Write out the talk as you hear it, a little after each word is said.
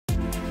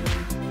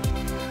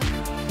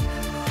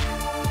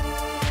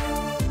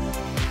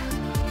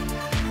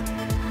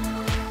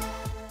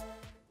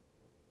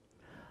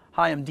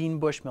Hi, I'm Dean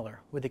Bushmiller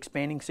with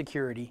Expanding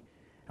Security,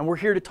 and we're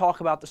here to talk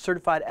about the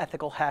Certified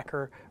Ethical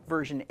Hacker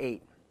version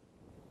 8.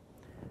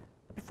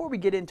 Before we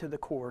get into the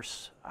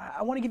course,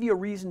 I want to give you a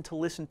reason to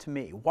listen to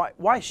me.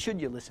 Why should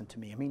you listen to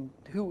me? I mean,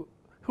 who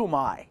am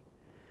I?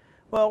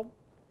 Well,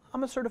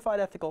 I'm a Certified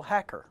Ethical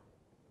Hacker.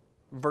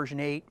 Version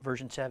 8,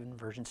 version 7,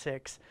 version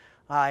 6.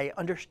 I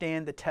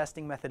understand the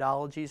testing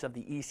methodologies of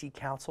the EC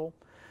Council.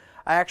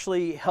 I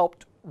actually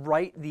helped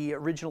write the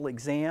original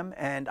exam,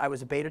 and I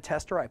was a beta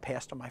tester. I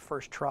passed on my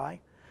first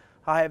try.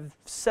 I have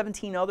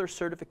 17 other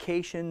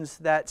certifications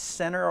that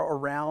center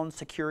around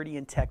security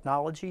and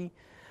technology.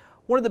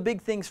 One of the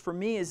big things for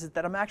me is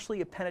that I'm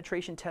actually a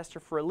penetration tester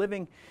for a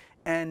living,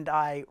 and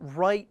I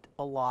write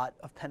a lot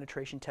of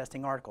penetration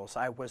testing articles.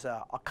 I was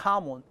a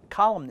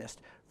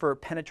columnist for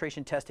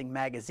Penetration Testing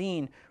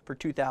magazine for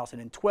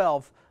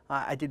 2012.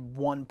 I did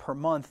one per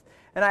month,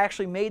 and I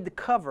actually made the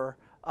cover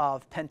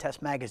of Pen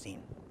Test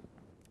magazine.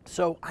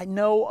 So I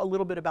know a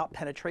little bit about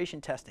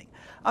penetration testing.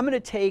 I'm going to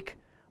take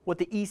what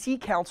the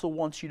EC Council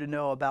wants you to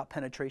know about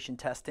penetration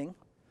testing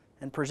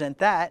and present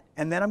that,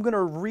 and then I'm going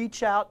to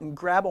reach out and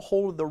grab a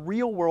hold of the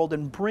real world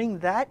and bring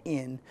that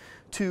in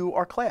to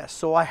our class.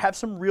 So I have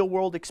some real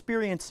world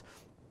experience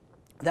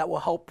that will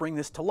help bring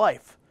this to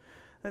life.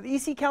 Now, the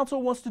EC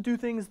Council wants to do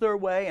things their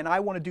way, and I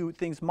want to do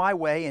things my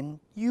way, and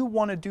you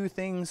want to do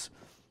things,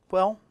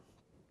 well,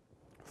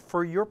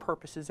 for your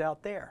purposes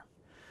out there.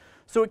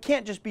 So it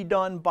can't just be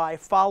done by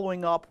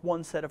following up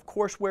one set of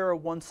courseware or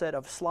one set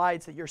of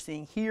slides that you're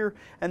seeing here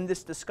and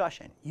this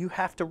discussion. You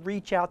have to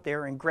reach out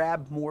there and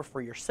grab more for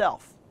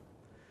yourself.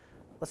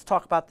 Let's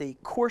talk about the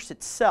course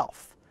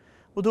itself.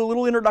 We'll do a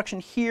little introduction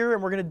here,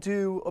 and we're going to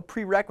do a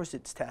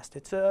prerequisites test.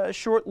 It's a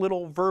short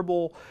little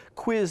verbal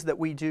quiz that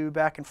we do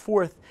back and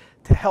forth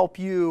to help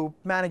you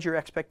manage your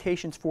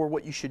expectations for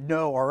what you should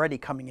know already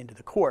coming into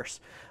the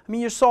course. I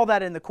mean, you saw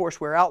that in the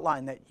courseware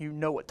outline that you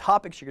know what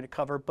topics you're going to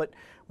cover, but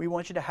we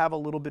want you to have a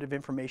little bit of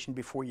information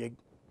before you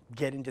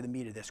get into the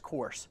meat of this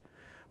course.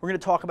 We're going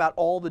to talk about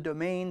all the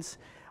domains.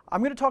 I'm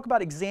going to talk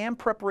about exam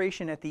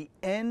preparation at the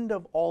end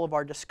of all of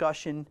our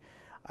discussion.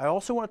 I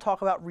also want to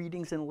talk about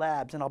readings and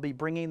labs, and I'll be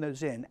bringing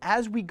those in.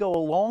 As we go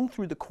along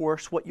through the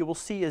course, what you will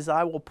see is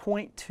I will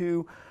point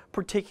to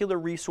particular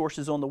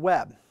resources on the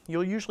web.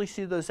 You'll usually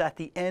see those at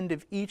the end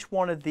of each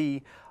one of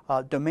the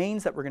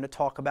domains that we're going to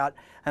talk about,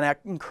 and I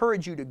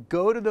encourage you to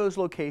go to those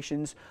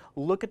locations,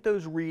 look at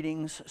those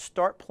readings,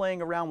 start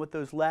playing around with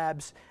those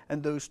labs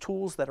and those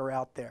tools that are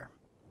out there.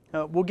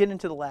 We'll get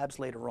into the labs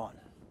later on.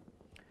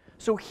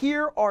 So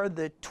here are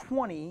the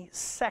 20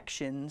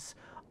 sections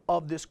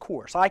of this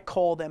course. I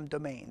call them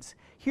domains.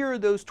 Here are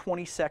those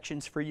 20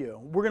 sections for you.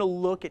 We're going to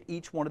look at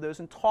each one of those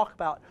and talk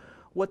about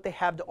what they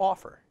have to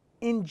offer.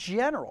 In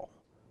general,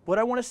 what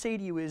I want to say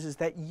to you is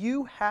that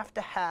you have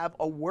to have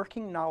a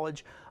working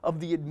knowledge of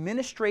the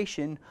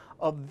administration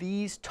of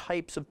these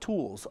types of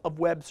tools, of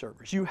web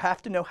servers. You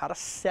have to know how to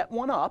set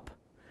one up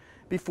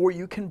before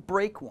you can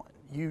break one.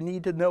 You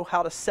need to know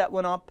how to set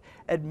one up,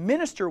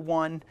 administer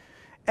one,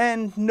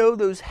 and know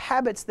those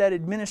habits that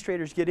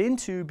administrators get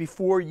into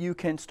before you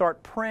can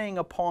start preying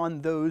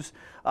upon those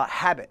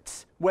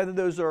habits. Whether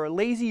those are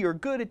lazy or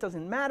good, it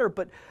doesn't matter,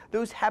 but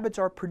those habits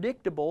are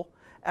predictable.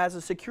 As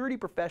a security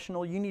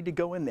professional, you need to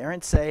go in there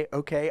and say,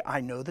 okay,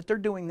 I know that they're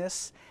doing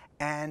this,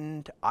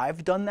 and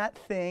I've done that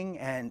thing,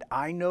 and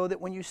I know that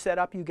when you set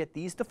up, you get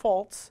these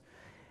defaults,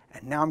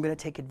 and now I'm going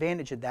to take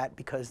advantage of that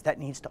because that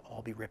needs to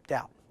all be ripped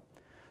out.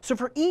 So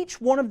for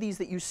each one of these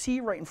that you see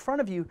right in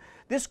front of you,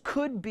 this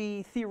could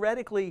be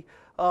theoretically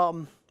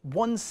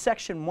one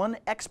section, one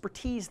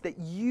expertise that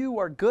you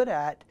are good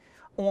at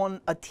on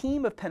a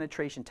team of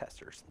penetration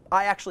testers.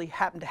 I actually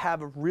happen to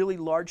have a really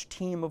large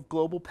team of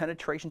global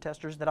penetration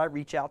testers that I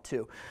reach out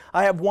to.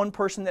 I have one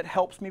person that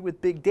helps me with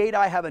big data.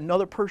 I have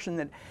another person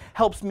that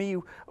helps me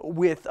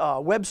with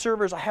web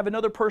servers. I have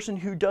another person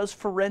who does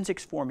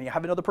forensics for me. I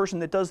have another person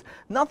that does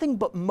nothing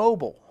but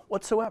mobile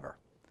whatsoever.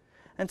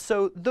 And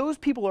so those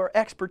people are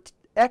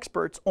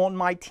experts on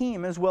my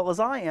team as well as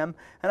I am,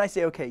 and I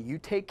say, okay, you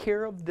take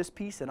care of this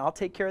piece and I'll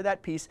take care of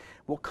that piece.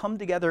 We'll come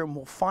together and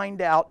we'll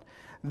find out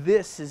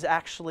this is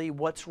actually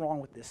what's wrong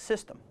with this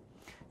system.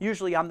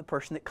 Usually I'm the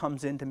person that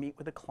comes in to meet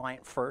with the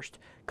client first,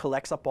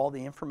 collects up all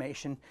the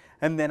information,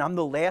 and then I'm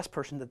the last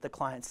person that the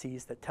client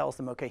sees that tells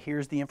them, okay,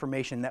 here's the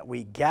information that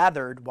we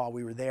gathered while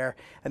we were there,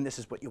 and this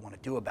is what you want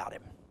to do about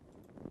it.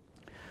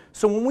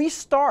 So when we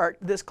start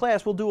this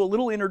class, we'll do a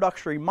little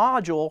introductory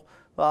module.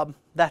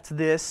 That's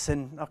this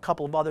and a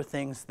couple of other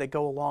things that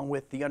go along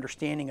with the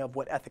understanding of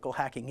what ethical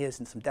hacking is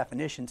and some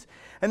definitions.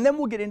 And then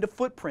we'll get into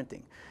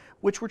footprinting,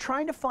 which we're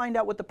trying to find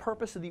out what the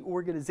purpose of the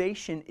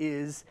organization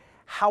is,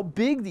 how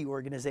big the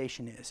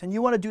organization is. And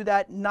you want to do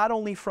that not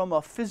only from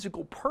a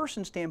physical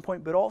person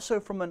standpoint, but also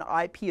from an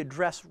IP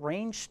address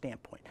range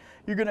standpoint.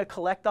 You're going to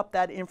collect up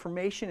that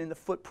information in the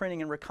footprinting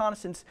and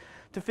reconnaissance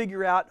to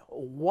figure out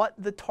what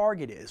the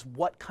target is,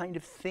 what kind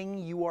of thing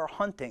you are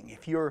hunting.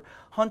 If you're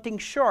hunting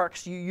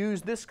sharks, you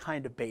use this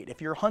kind of bait.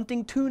 If you're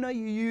hunting tuna,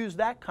 you use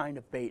that kind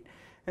of bait.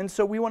 And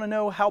so we want to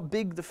know how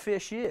big the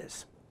fish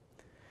is.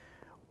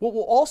 What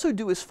we'll also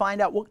do is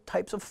find out what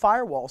types of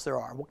firewalls there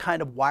are, what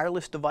kind of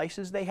wireless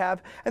devices they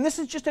have, and this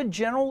is just a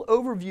general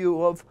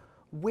overview of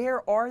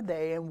where are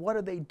they and what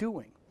are they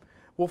doing.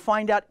 We'll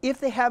find out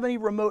if they have any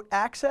remote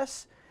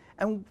access,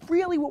 and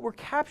really what we're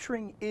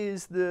capturing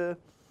is the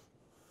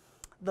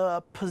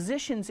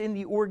positions in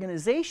the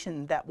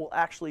organization that will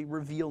actually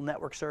reveal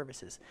network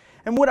services.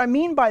 And what I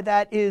mean by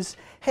that is,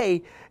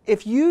 hey,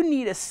 if you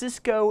need a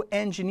Cisco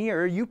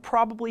engineer, you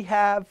probably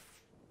have,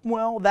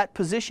 well, that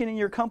position in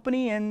your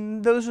company,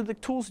 and those are the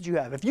tools that you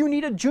have. If you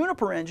need a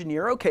Juniper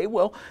engineer, okay,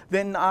 well,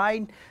 then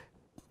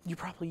you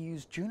probably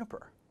use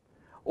Juniper.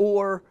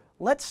 Or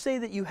let's say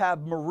that you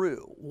have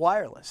Maru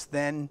wireless,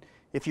 then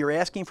if you're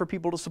asking for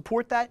people to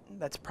support that,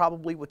 that's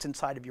probably what's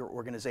inside of your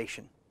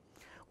organization.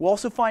 We'll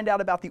also find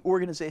out about the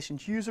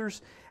organization's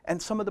users and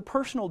some of the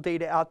personal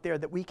data out there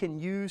that we can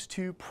use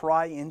to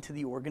pry into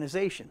the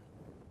organization.